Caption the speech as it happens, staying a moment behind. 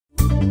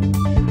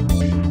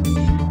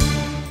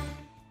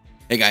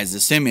Hey guys,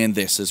 it's Tim and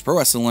this is Pro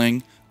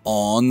Wrestling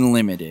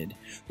Unlimited.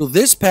 So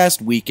this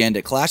past weekend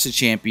at Clash of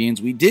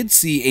Champions, we did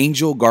see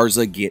Angel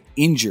Garza get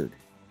injured.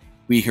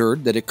 We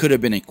heard that it could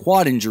have been a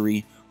quad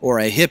injury or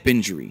a hip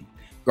injury.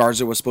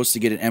 Garza was supposed to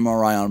get an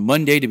MRI on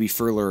Monday to be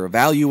further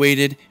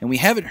evaluated, and we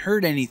haven't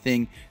heard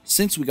anything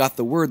since we got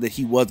the word that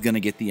he was going to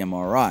get the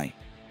MRI.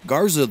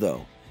 Garza,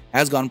 though,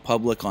 has gone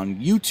public on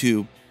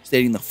YouTube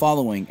stating the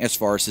following as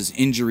far as his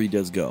injury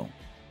does go.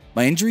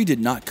 My injury did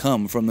not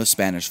come from the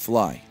Spanish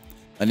fly.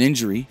 An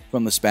injury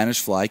from the Spanish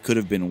fly could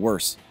have been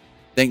worse.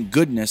 Thank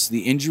goodness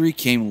the injury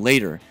came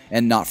later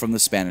and not from the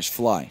Spanish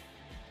fly.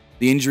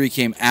 The injury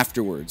came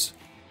afterwards.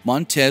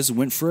 Montez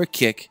went for a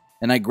kick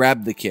and I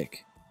grabbed the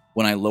kick.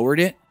 When I lowered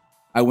it,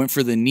 I went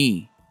for the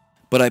knee,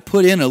 but I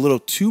put in a little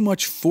too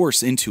much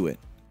force into it.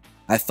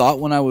 I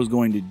thought when I was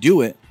going to do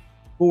it,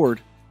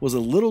 forward was a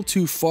little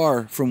too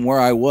far from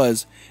where I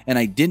was and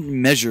I didn't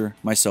measure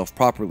myself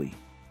properly.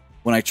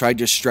 When I tried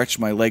to stretch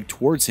my leg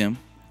towards him,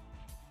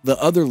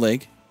 the other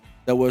leg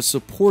that was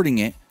supporting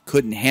it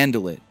couldn't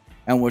handle it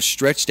and was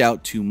stretched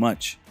out too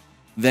much.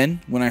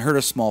 Then, when I heard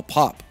a small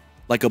pop,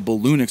 like a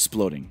balloon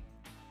exploding,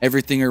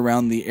 everything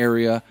around the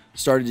area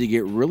started to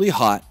get really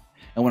hot,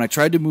 and when I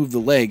tried to move the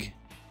leg,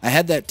 I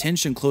had that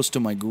tension close to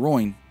my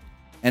groin,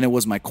 and it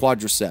was my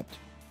quadricep,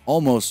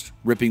 almost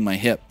ripping my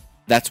hip.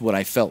 That's what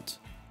I felt.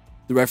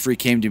 The referee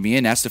came to me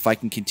and asked if I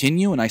can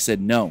continue, and I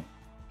said no.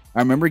 I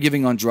remember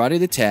giving Andrade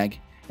the tag,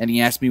 and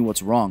he asked me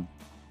what's wrong.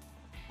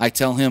 I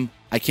tell him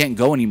I can't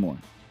go anymore.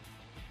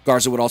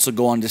 Garza would also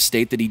go on to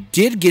state that he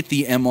did get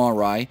the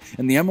MRI,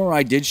 and the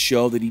MRI did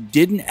show that he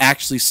didn't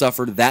actually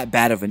suffer that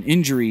bad of an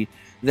injury,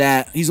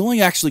 that he's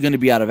only actually going to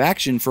be out of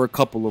action for a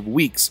couple of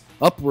weeks,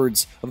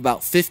 upwards of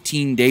about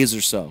 15 days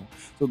or so.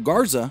 So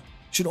Garza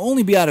should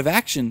only be out of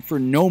action for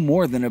no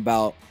more than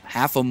about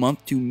half a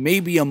month to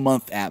maybe a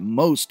month at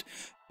most,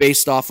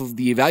 based off of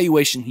the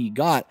evaluation he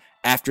got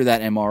after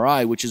that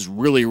MRI, which is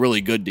really,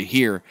 really good to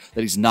hear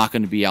that he's not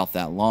going to be out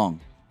that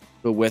long.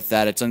 But with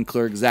that, it's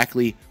unclear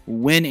exactly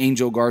when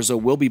Angel Garza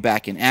will be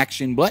back in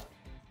action. But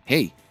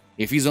hey,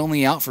 if he's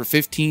only out for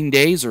 15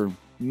 days or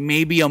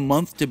maybe a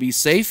month to be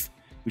safe,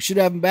 we should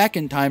have him back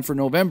in time for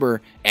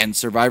November and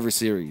Survivor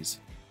Series.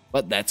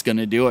 But that's going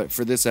to do it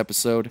for this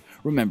episode.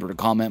 Remember to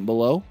comment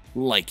below,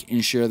 like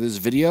and share this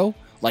video,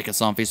 like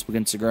us on Facebook,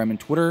 Instagram, and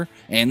Twitter,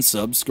 and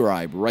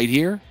subscribe right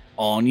here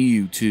on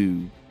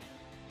YouTube.